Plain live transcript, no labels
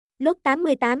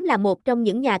lode88 là một trong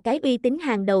những nhà cái uy tín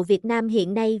hàng đầu Việt Nam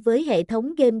hiện nay với hệ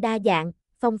thống game đa dạng,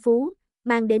 phong phú,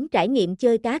 mang đến trải nghiệm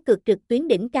chơi cá cược trực tuyến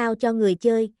đỉnh cao cho người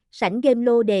chơi. Sảnh game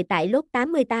lô đề tại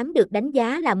lode88 được đánh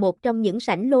giá là một trong những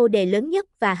sảnh lô đề lớn nhất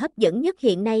và hấp dẫn nhất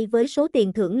hiện nay với số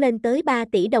tiền thưởng lên tới 3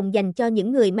 tỷ đồng dành cho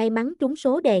những người may mắn trúng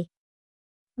số đề.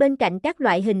 Bên cạnh các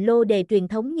loại hình lô đề truyền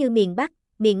thống như miền Bắc,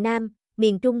 miền Nam,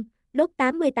 miền Trung,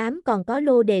 lode88 còn có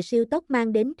lô đề siêu tốc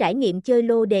mang đến trải nghiệm chơi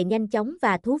lô đề nhanh chóng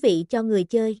và thú vị cho người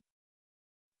chơi.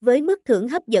 Với mức thưởng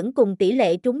hấp dẫn cùng tỷ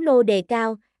lệ trúng lô đề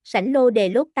cao, sảnh lô đề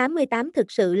lode88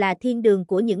 thực sự là thiên đường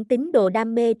của những tín đồ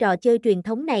đam mê trò chơi truyền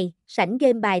thống này. Sảnh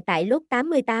game bài tại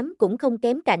lode88 cũng không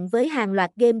kém cạnh với hàng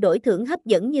loạt game đổi thưởng hấp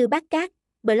dẫn như bát cát,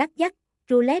 blackjack,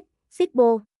 roulette,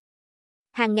 xippo.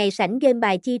 Hàng ngày sảnh game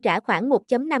bài chi trả khoảng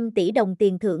 1.5 tỷ đồng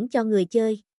tiền thưởng cho người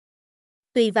chơi.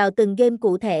 Tùy vào từng game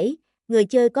cụ thể, người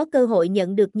chơi có cơ hội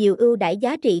nhận được nhiều ưu đãi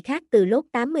giá trị khác từ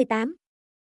lode88.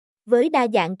 Với đa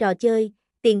dạng trò chơi,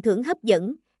 tiền thưởng hấp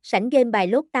dẫn, sảnh game bài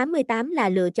lode88 là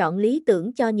lựa chọn lý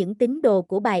tưởng cho những tín đồ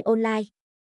của bài online.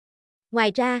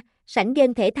 Ngoài ra, sảnh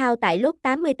game thể thao tại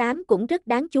lode88 cũng rất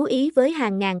đáng chú ý với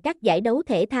hàng ngàn các giải đấu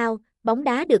thể thao, bóng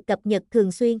đá được cập nhật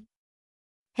thường xuyên.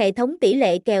 Hệ thống tỷ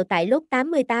lệ kèo tại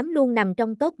lode88 luôn nằm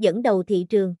trong top dẫn đầu thị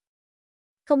trường.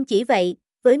 Không chỉ vậy,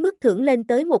 với mức thưởng lên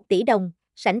tới 1 tỷ đồng,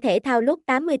 sảnh thể thao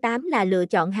lode88 là lựa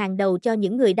chọn hàng đầu cho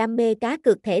những người đam mê cá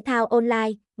cược thể thao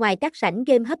online. Ngoài các sảnh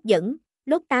game hấp dẫn,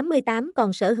 lode88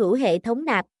 còn sở hữu hệ thống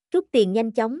nạp, rút tiền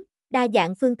nhanh chóng, đa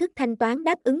dạng phương thức thanh toán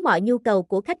đáp ứng mọi nhu cầu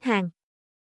của khách hàng.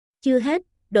 Chưa hết,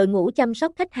 đội ngũ chăm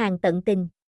sóc khách hàng tận tình,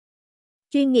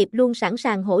 chuyên nghiệp luôn sẵn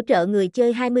sàng hỗ trợ người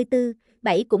chơi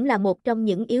 24/7 cũng là một trong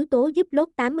những yếu tố giúp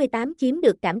lode88 chiếm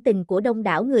được cảm tình của đông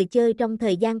đảo người chơi trong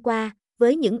thời gian qua.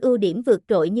 Với những ưu điểm vượt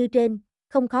trội như trên,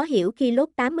 không khó hiểu khi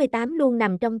lode88 luôn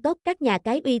nằm trong top các nhà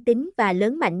cái uy tín và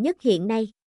lớn mạnh nhất hiện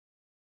nay.